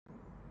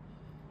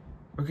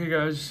Okay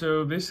guys,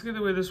 so basically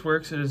the way this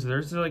works is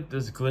there's like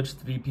this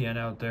glitched VPN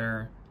out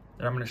there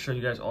that I'm going to show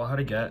you guys all how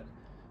to get.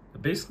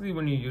 But basically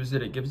when you use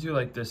it, it gives you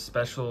like this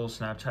special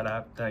Snapchat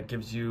app that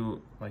gives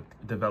you like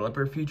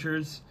developer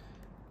features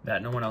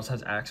that no one else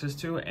has access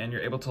to, and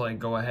you're able to like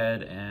go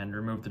ahead and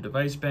remove the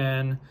device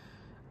ban.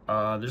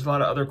 There's a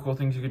lot of other cool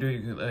things you can do.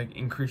 You can like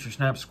increase your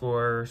Snap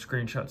score,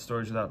 screenshot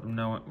storage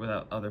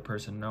without other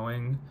person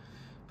knowing.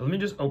 But let me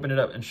just open it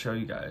up and show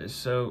you guys.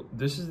 So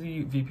this is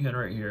the VPN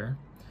right here.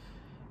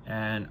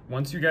 And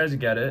once you guys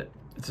get it,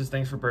 it says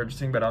thanks for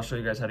purchasing, but I'll show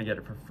you guys how to get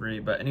it for free.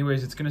 But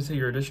anyways, it's gonna say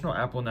your additional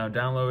app will now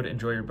download,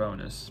 enjoy your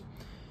bonus.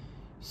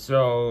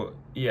 So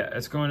yeah,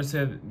 it's going to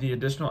say the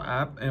additional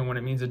app, and when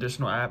it means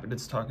additional app,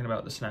 it's talking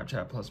about the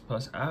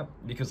Snapchat++ app,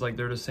 because like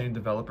they're the same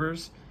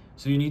developers.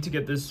 So you need to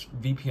get this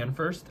VPN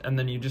first, and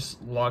then you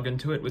just log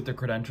into it with the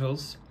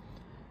credentials.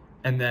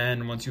 And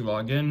then once you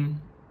log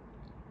in,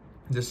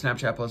 the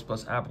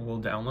Snapchat++ app will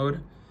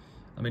download.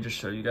 Let me just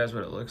show you guys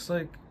what it looks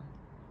like.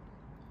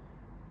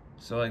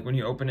 So like when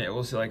you open it, it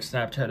will say like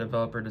Snapchat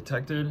developer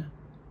detected,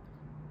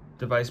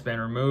 device ban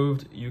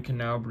removed, you can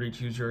now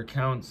breach user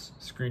accounts,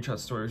 screenshot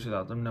stories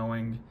without them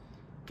knowing,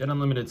 get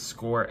unlimited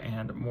score,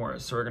 and more.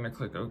 So we're gonna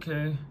click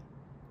OK.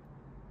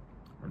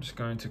 We're just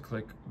going to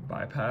click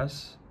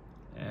bypass,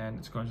 and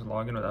it's going to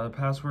log in without a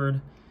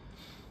password.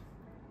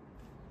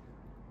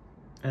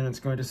 And it's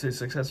going to say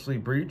successfully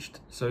breached.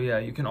 So yeah,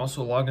 you can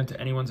also log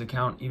into anyone's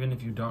account even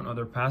if you don't know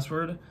their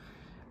password.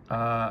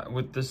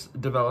 With this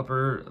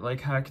developer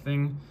like hack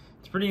thing,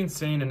 it's pretty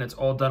insane, and it's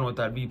all done with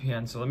that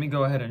VPN. So let me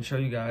go ahead and show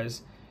you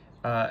guys.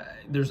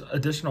 There's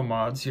additional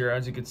mods here,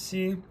 as you can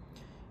see.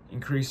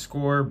 Increase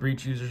score,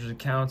 breach users'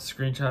 accounts,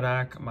 screenshot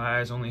hack, my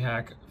eyes only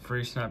hack,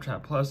 free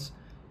Snapchat Plus.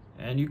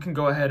 And you can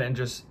go ahead and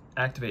just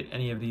activate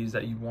any of these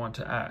that you want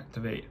to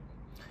activate.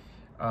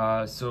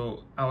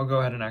 So I'll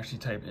go ahead and actually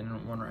type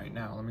in one right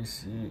now. Let me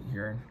see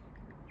here.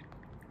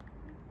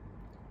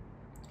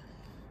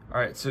 All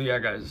right, so yeah,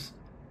 guys.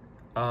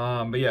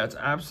 But yeah, it's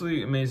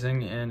absolutely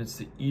amazing, and it's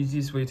the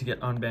easiest way to get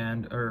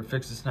unbanned or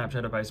fix the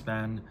Snapchat device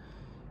ban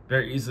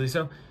very easily.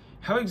 So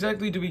how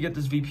exactly do we get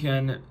this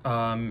VPN?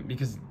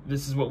 Because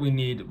this is what we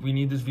need. We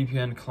need this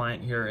VPN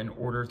client here in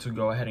order to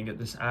go ahead and get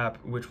this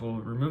app, which will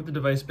remove the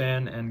device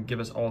ban and give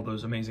us all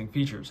those amazing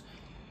features.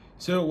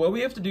 So what we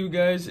have to do,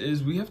 guys,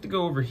 is we have to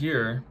go over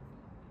here.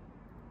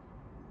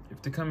 You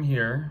have to come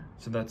here.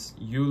 So that's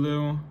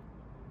yulu.com.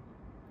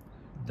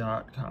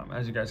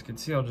 As you guys can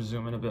see, I'll just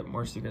zoom in a bit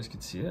more so you guys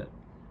can see it.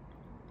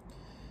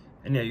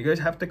 And yeah, you guys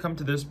have to come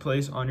to this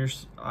place on your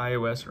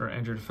iOS or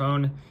Android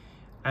phone.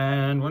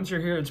 And once you're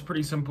here, it's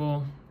pretty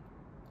simple.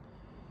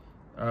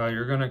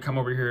 You're gonna come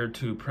over here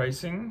to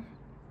pricing,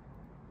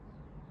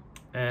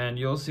 and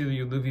you'll see the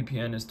Yulu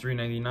VPN is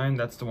 $3.99.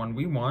 That's the one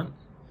we want.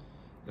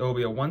 It will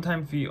be a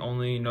one-time fee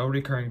only, no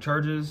recurring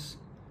charges,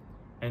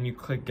 and you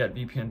click Get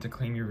VPN to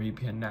claim your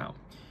VPN now.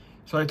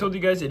 So I told you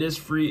guys it is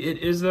free. It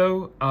is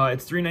though.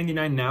 It's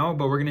 $3.99 now,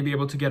 but we're gonna be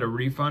able to get a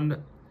refund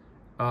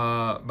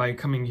by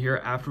coming here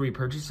after we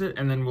purchase it,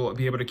 and then we'll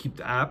be able to keep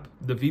the app.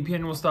 The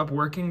VPN will stop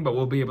working, but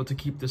we'll be able to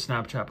keep the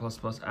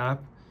Snapchat++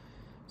 app.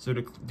 So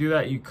to do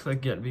that, you click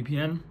Get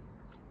VPN,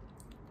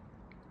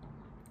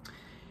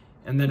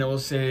 and then it will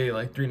say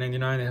like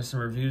 $3.99. They have some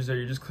reviews there.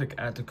 You just click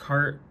Add to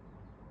Cart,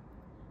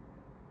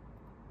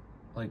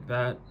 like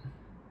that.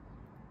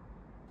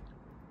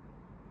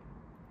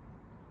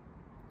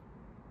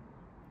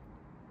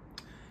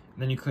 And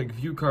then you click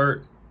View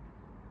Cart.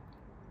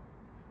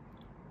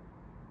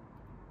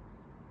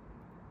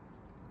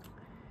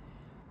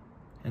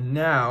 And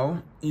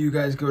now you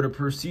guys go to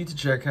proceed to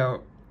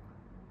checkout.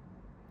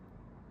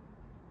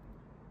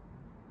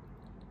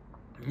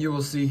 You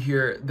will see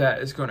here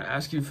that it's going to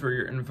ask you for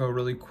your info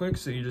really quick.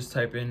 So you just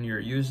type in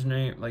your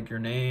username, like your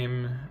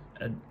name,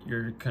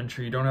 your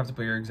country. You don't have to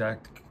put your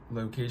exact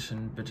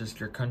location, but just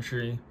your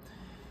country,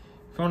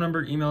 phone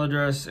number, email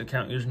address,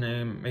 account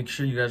username. Make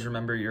sure you guys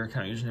remember your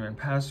account username and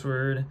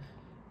password.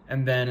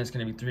 And then it's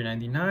going to be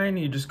 $3.99.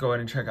 You just go ahead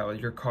and check out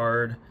with your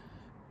card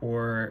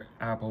or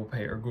Apple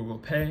Pay or Google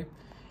Pay.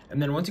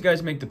 And then once you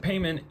guys make the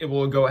payment, it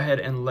will go ahead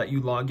and let you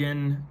log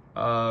in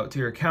to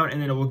your account, and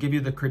then it will give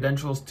you the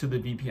credentials to the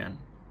VPN.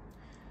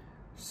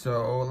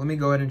 So let me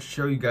go ahead and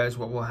show you guys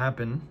what will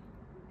happen.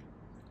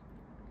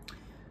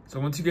 So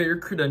once you get your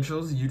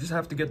credentials, you just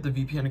have to get the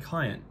VPN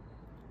client,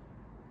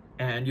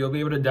 and you'll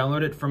be able to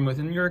download it from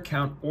within your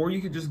account, or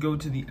you could just go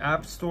to the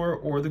App Store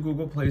or the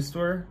Google Play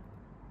Store,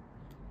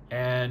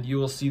 and you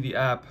will see the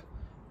app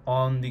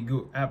on the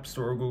App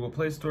Store or Google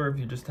Play Store. If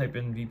you just type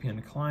in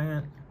VPN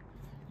client,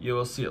 you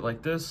will see it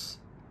like this,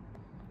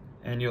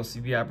 and you'll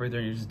see the app right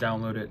there. You just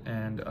download it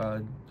and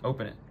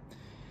open it.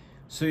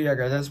 So yeah,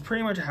 guys, that's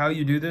pretty much how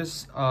you do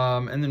this.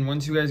 And then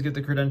once you guys get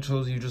the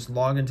credentials, you just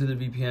log into the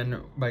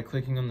VPN by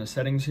clicking on the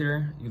settings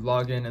here. You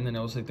log in, and then it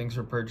will say thanks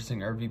for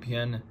purchasing our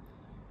VPN.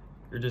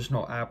 Your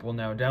additional app will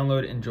now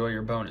download. Enjoy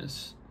your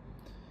bonus.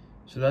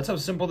 So that's how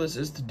simple this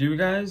is to do,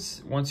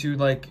 guys. Once you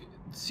like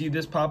see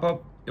this pop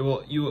up, it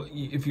will,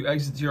 if you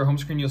exit to your home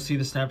screen, you'll see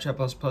the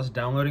Snapchat++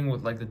 downloading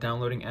with like the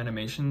downloading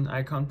animation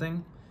icon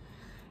thing.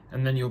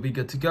 and then you'll be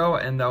good to go,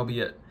 and that'll be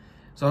it.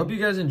 So I hope you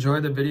guys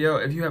enjoyed the video.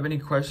 If you have any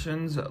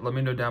questions, let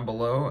me know down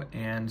below,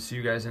 and see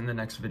you guys in the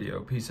next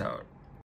video. Peace out.